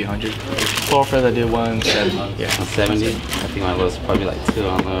just gave you 100. 12 for I did 170. Yeah. 170? I think my lowest is probably like 2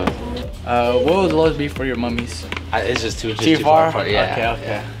 on those. What would the lowest be for your mummies? It's just too far apart. Yeah.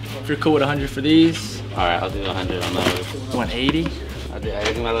 Okay. If you're cool with 100 for these. Alright, I'll do 100 on those. 180. I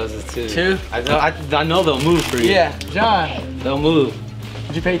think my lowest is 2. 2? I know they'll move for you. Yeah, John. They'll move.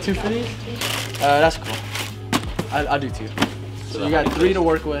 Did you pay 2 for these? That's cool. I'll do 2. So you got 3 to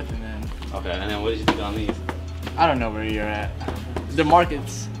work with, and then. Okay, and then what did you do on these? I don't know where you're at. The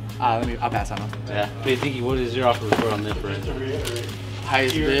markets. I'll pass on them. Yeah. Hey, Dinky, what is your offer for on this range?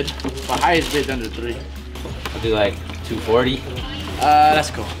 Highest bid. The highest bid's under 3. I'll do like 240. That's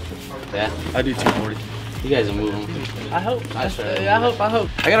cool. Yeah. I'll do 240. You guys will move them. I hope. I hope.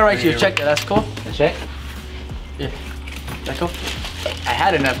 I gotta write you a check. That's cool. A check? Yeah. That's cool. I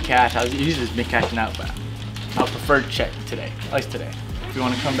had enough cash. I was usually just been cashing out, but I'll prefer check today. At least today. If you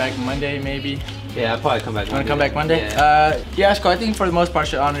want to come back Monday, maybe. Yeah, I'll probably come back. You want to come back Monday? Yeah. Yeah, that's cool. I think for the most part,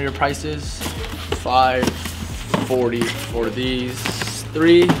 should honor your prices. 540 for these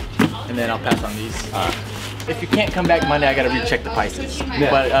 3, and then I'll pass on these. Alright. If you can't come back Monday, I gotta recheck the prices. Yeah.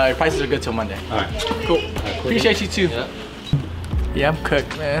 But your prices are good till Monday. Alright. Cool. Appreciate you too. Yeah, I'm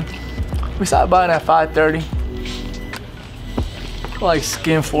cooked, man. We stopped by at 5:30. Like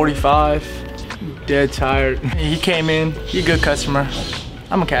skin 45. Dead tired. He came in. He a good customer.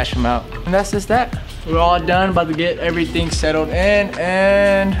 I'm gonna cash him out. And that's just that. We're all done. About to get everything settled in,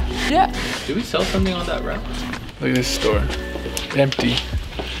 and yeah. Did we sell something on that route? Look at this store. Empty.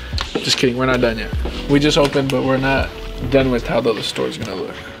 Just kidding, we're not done yet. We just opened, but we're not done with how the store's gonna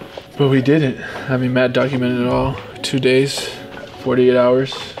look. But we did it. I mean, Matt documented it all. 2 days, 48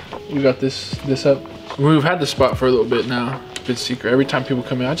 hours. We got this up. We've had the spot for a little bit now. It's been secret. Every time people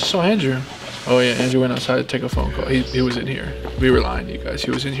come in, I just saw Andrew. Oh yeah, Andrew went outside to take a phone call. He was in here. We were lying to you guys. He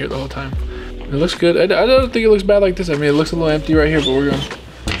was in here the whole time. It looks good. I don't think it looks bad like this. I mean, it looks a little empty right here, but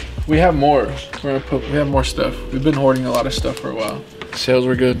we have more. We have more stuff. We've been hoarding a lot of stuff for a while. Sales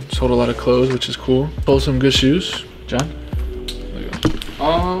were good. Sold a lot of clothes, which is cool. Sold some good shoes. John?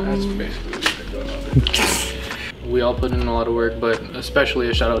 That's basically we all put in a lot of work, but especially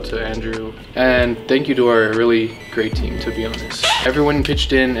a shout out to Andrew. And thank you to our really great team, to be honest. Everyone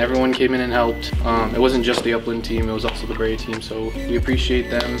pitched in, everyone came in and helped. It wasn't just the Upland team, it was also the Bray team, so we appreciate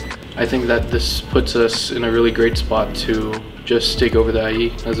them. I think that this puts us in a really great spot to just take over the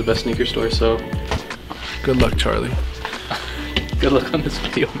IE as the best sneaker store, so. Good luck, Charlie. Good luck on this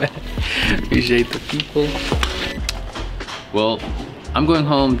video, man. Appreciate the people. Well, I'm going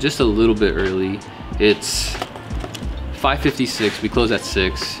home just a little bit early. It's 5:56, we close at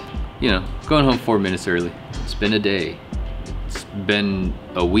 6. You know, going home 4 minutes early. It's been a day. It's been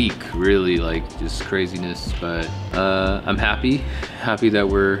a week, really, like just craziness, but I'm happy that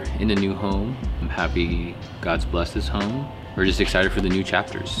we're in a new home. I'm happy God's blessed this home. We're just excited for the new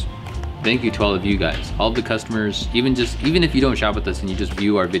chapters. Thank you to all of you guys, all of the customers, even if you don't shop with us and you just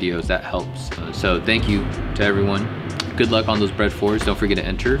view our videos, that helps. So thank you to everyone. Good luck on those bread 4s, don't forget to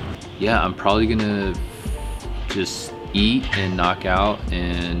enter. Yeah, I'm probably gonna just eat and knock out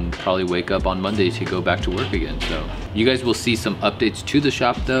and probably wake up on Monday to go back to work again. So you guys will see some updates to the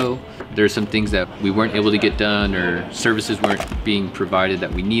shop though. There's some things that we weren't able to get done or services weren't being provided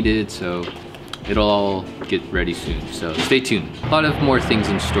that we needed, so it'll all get ready soon, so stay tuned. A lot of more things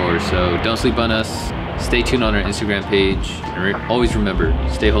in store, so don't sleep on us. Stay tuned on our Instagram page, and always remember,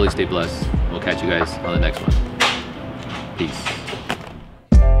 stay holy, stay blessed. We'll catch you guys on the next one. Peace.